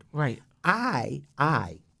work. Right.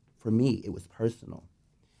 For me, it was personal.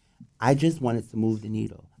 I just wanted to move the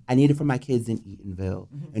needle. I need it for my kids in Eatonville,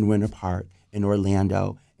 in Winter Park, in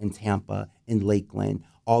Orlando, in Tampa, in Lakeland,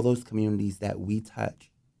 all those communities that we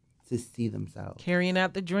touch to see themselves. Carrying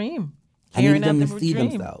out the dream. I need Carrying them out to the see dream.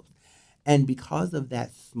 themselves. And because of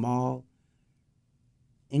that small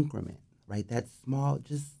increment, right? That small,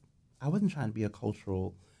 I wasn't trying to be a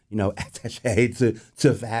cultural, attaché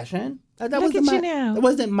to fashion. That Look wasn't at you now. That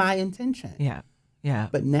wasn't my intention. Yeah. Yeah.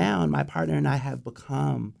 But now my partner and I have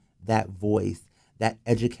become that voice, that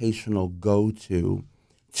educational go-to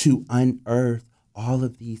to unearth all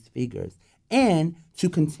of these figures and to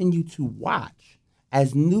continue to watch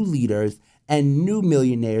as new leaders and new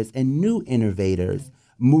millionaires and new innovators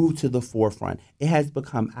move to the forefront. It has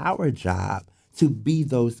become our job to be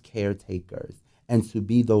those caretakers and to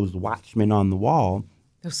be those watchmen on the wall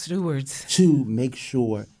Those stewards. to make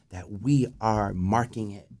sure that we are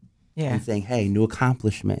marking it Yeah. and saying, hey, new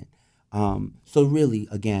accomplishment. So really,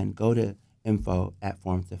 again, go to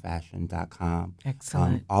info@form2fashion.com.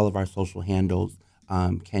 Excellent. All of our social handles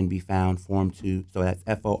can be found, Form2, so that's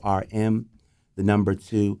FORM,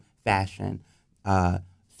 2, fashion,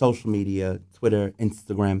 social media, Twitter,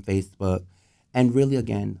 Instagram, Facebook, and really,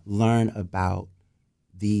 again, learn about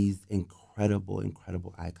these incredible,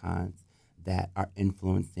 incredible icons that are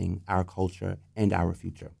influencing our culture and our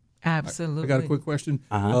future. Absolutely. I got a quick question.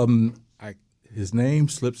 His name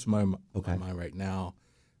slips my mind right now.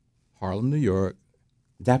 Harlem, New York.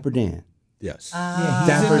 Dapper Dan. Yes. Yeah,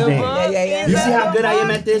 Dapper he's in the Dan. book. Yeah. You see how good I am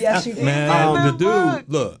at this? Yes, you did. Man, the book. dude,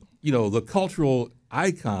 look, the cultural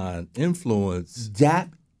icon influence.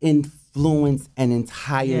 Dap influenced an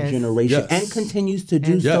entire Yes. generation Yes. and continues to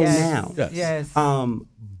do so Yes. now. Yes. Yes.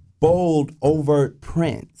 Bold, overt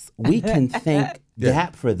prints. We can thank Yeah.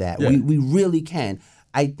 Dap for that. Yeah. We really can.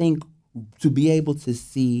 I think to be able to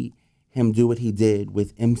see him do what he did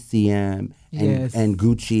with MCM and, Yes. and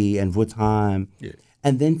Gucci and Vuitton, Yeah.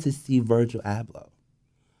 and then to see Virgil Abloh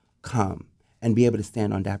come and be able to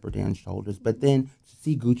stand on Dapper Dan's shoulders, but then to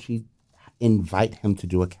see Gucci invite him to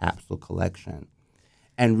do a capsule collection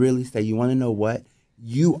and really say, you want to know what?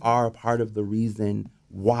 You are a part of the reason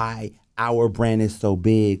why our brand is so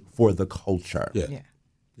big for the culture Yeah.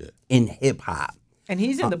 Yeah. in hip hop. And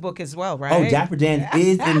he's in the book as well, right? Oh, Dapper Dan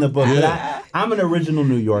is in the book. But I'm an original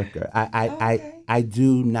New Yorker. I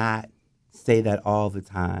do not say that all the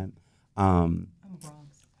time.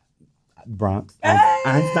 Bronx.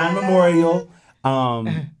 Einstein Memorial.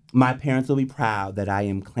 My parents will be proud that I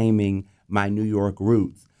am claiming my New York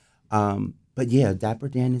roots. But yeah, Dapper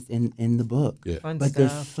Dan is in the book. Yeah. Fun But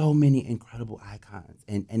there's stuff. so many incredible icons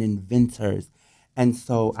and inventors. And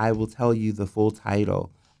so I will tell you the full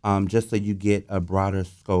title, just so you get a broader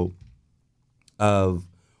scope of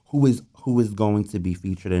who is going to be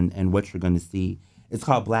featured and what you're going to see. It's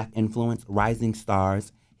called Black Influence, Rising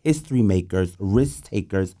Stars, History Makers, Risk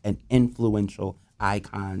Takers, and Influential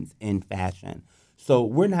Icons in Fashion. So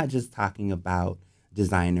we're not just talking about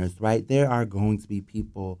designers, right? There are going to be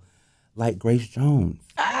people like Grace Jones,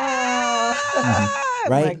 right? Oh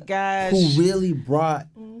my gosh. Who really brought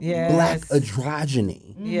Yes. black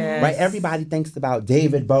androgyny. Yes. Right? Everybody thinks about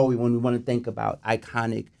David Bowie when we want to think about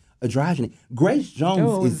iconic androgyny. Grace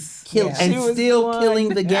Jones is killing She and was still one. killing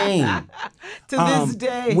the game. To this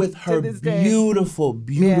day. With to her this day. beautiful,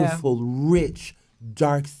 rich,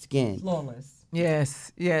 dark skin. Flawless.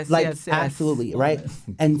 Yes, yes, Like yes, yes. absolutely, right?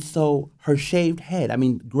 And so her shaved head. I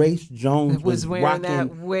mean, Grace Jones Was wearing rocking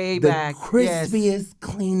that way the back, yes. crispiest,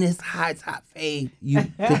 cleanest high top fade you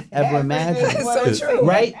could ever imagine. That's so true.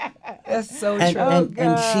 Right? That's so and, true. and, and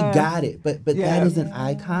God. she got it. But Yeah. that is an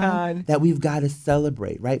icon that we've got to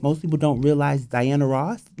celebrate, right? Most people don't realize Diana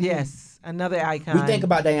Ross. Yes, another icon. We think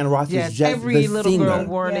about Diana Ross yes, as just every the little singer. girl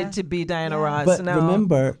wanted Yeah. to be Diana Ross. But no.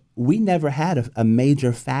 remember, we never had a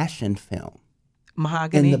major fashion film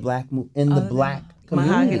Mahogany. in the black black community.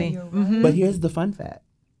 Mahogany. Mhm. But here's the fun fact: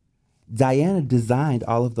 Diana designed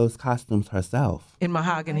all of those costumes herself. In I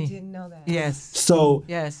Mahogany. didn't know that. Yes. So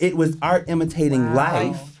Yes. it was art imitating Wow.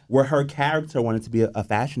 life, where her character wanted to be a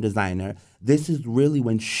fashion designer. This is really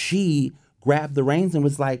when she grabbed the reins and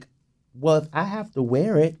was like, well, if I have to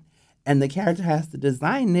wear it and the character has to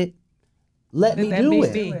design it, let me that do be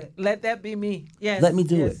it. me. Let that be me. Yes. Let me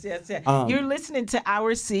do yes, it. Yes, yes. Um, You're listening to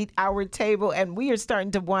Our Seat, Our Table, and we are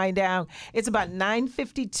starting to wind down. It's about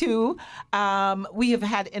 9:52. We have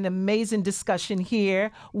had an amazing discussion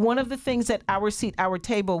here. One of the things at Our Seat, Our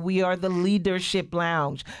Table, we are the Leadership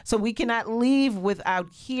Lounge. So we cannot leave without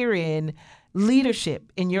hearing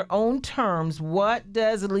leadership in your own terms. What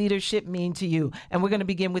does leadership mean to you? And we're going to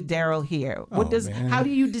begin with Daryl here. How do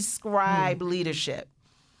you describe leadership?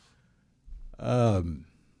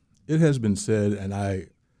 It has been said, and I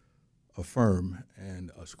affirm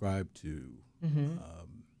and ascribe to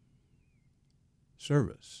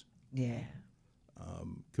service, Yeah.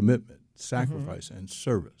 commitment, sacrifice, and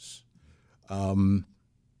service.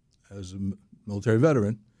 As a military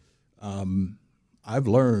veteran, I've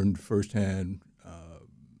learned firsthand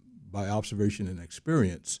by observation and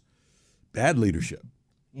experience bad leadership,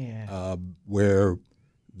 Yeah. where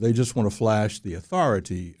they just want to flash the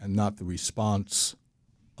authority and not the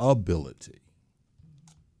responsibility.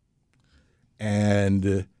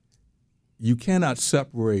 And you cannot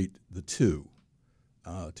separate the two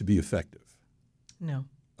to be effective. No.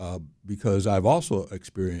 Because I've also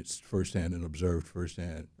experienced firsthand and observed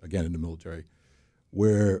firsthand, again in the military,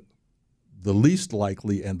 where the least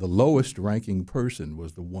likely and the lowest ranking person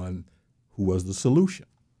was the one who was the solution.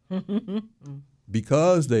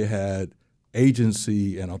 Because they had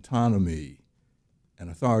agency and autonomy and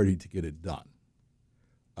authority to get it done.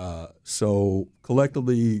 So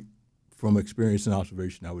collectively, from experience and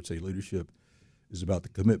observation, I would say leadership is about the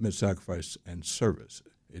commitment, sacrifice, and service.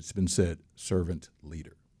 It's been said, servant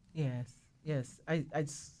leader. Yes, yes, I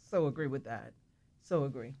so agree with that. So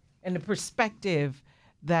agree. And the perspective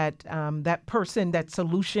that that person, that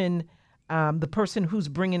solution, the person who's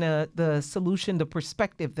bringing the solution, the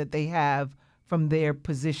perspective that they have from their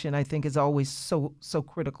position, I think is always so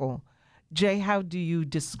critical. Jay, how do you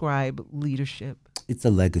describe leadership? It's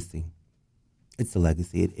a legacy. It's a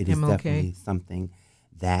legacy. It is MLK. definitely something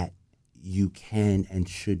that you can and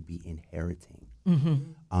should be inheriting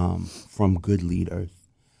from good leaders.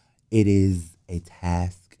 It is a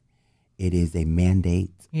task. It is a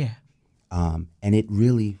mandate. Yeah. And it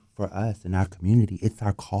really, for us in our community, it's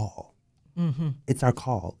our call. It's our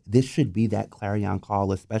call. This should be that clarion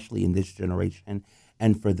call, especially in this generation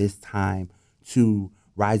and for this time, to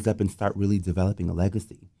rise up and start really developing a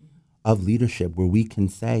legacy of leadership where we can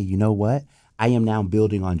say, you know what, I am now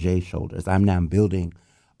building on Jay's shoulders. I'm now building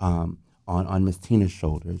on Miss Tina's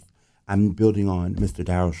shoulders. I'm building on Mr.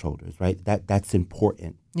 Darrell's shoulders, right? That's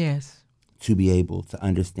important. Yes. To be able to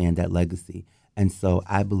understand that legacy. And so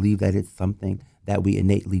I believe that it's something that we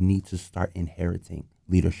innately need to start inheriting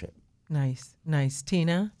leadership. Nice, nice.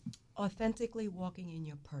 Tina? Authentically walking in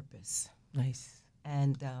your purpose Nice.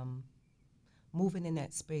 and moving in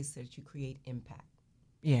that space so that you create impact.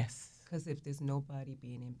 Yes. Because if there's nobody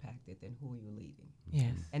being impacted, then who are you leading?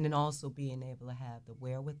 Yes. And then also being able to have the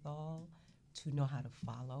wherewithal to know how to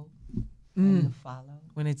follow, when to follow,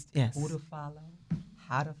 When it's, yes. who to follow,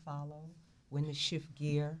 how to follow, when to shift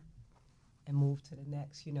gear and move to the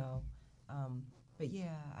next, But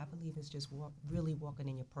yeah, I believe it's just really walking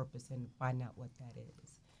in your purpose and finding out what that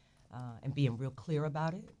is, and being real clear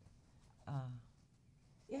about it.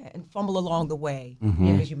 And fumble along the way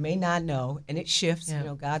because you may not know, and it shifts.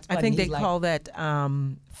 Yeah. God's. I think they call that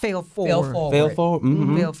fail forward. Fail forward. Fail forward.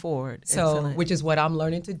 Fail forward. So, Excellent. which is what I'm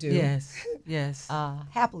learning to do. Yes. Yes.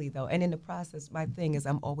 Happily though, and in the process, my thing is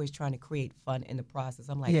I'm always trying to create fun in the process.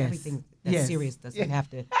 I'm like Yes. everything that's Yes. serious doesn't have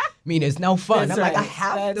to mean there's no fun. That's I'm like I right.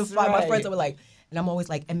 have to That's fun. My right. friends are like, and I'm always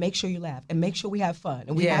like, and make sure you laugh, and make sure we have fun,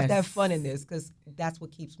 and we have to have Yes. fun in this because that's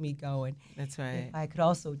what keeps me going. That's right. If I could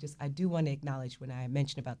also I do want to acknowledge when I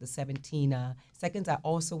mentioned about the 17 seconds, I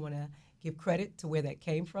also want to give credit to where that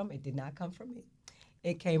came from. It did not come from me.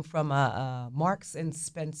 It came from Marks and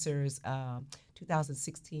Spencer's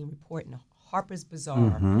 2016 report in Harper's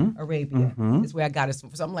Bazaar, Arabia, is where I got it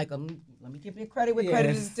from. So I'm like, let me give you credit where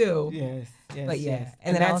credit is due. Yes. Yes. But yeah, yes.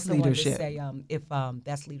 and then I that's also leadership. wanted to say if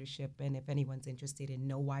that's leadership, and if anyone's interested in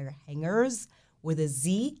No Wire Hangers with a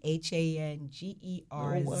Z, HANGERZ.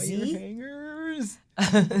 Hangers.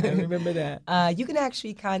 I remember that. You can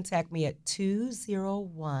actually contact me at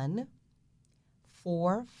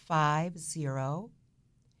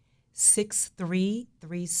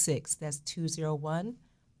 201-450-6336. That's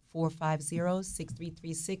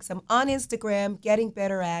 201-450-6336. I'm on Instagram, getting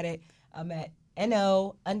better at it. I'm at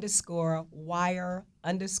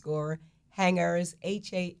NO_wire_hangers, HANGERZ.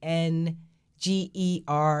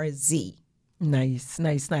 Nice,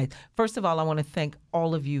 nice, nice. First of all, I want to thank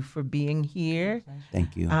all of you for being here.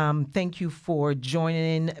 Thank you. Thank you for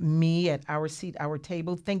joining me at Our Seat, Our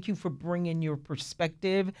Table. Thank you for bringing your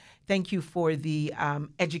perspective. Thank you for the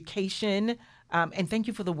education. And thank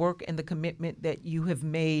you for the work and the commitment that you have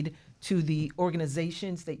made to the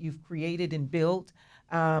organizations that you've created and built.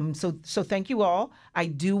 So thank you all. I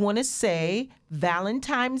do want to say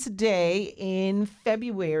Valentine's Day in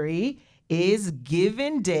February is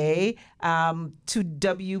Giving Day to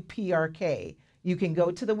WPRK. You can go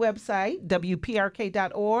to the website,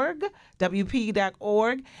 WPRK.org,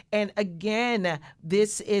 WP.org. And again,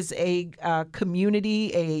 this is a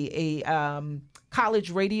community, a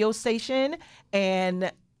college radio station. And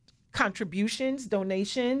contributions,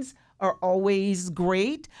 donations are always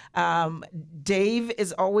great. Dave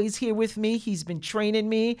is always here with me. He's been training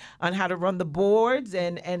me on how to run the boards,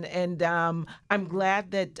 and I'm glad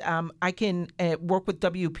that I can work with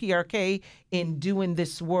WPRK in doing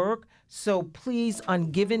this work. So please,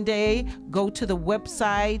 on Giving Day, go to the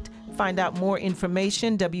website, find out more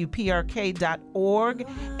information, WPRK.org,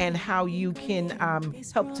 and how you can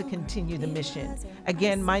help to continue the mission.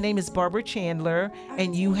 Again, my name is Barbara Chandler,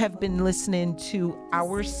 and you have been listening to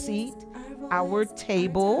Our Seat, Our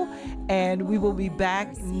Table, and we will be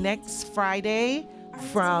back next Friday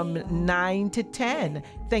from 9 to 10.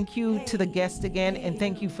 Thank you to the guest again, and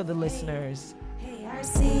thank you for the listeners. Hey, our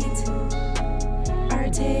seat, our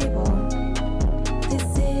table.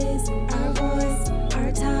 This is our voice,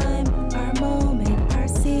 our time, our moment, our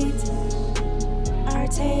seat, our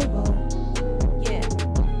table. Yeah.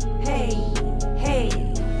 Hey, hey,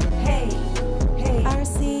 hey, hey. Our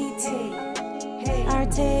seat, hey, our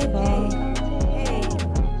table.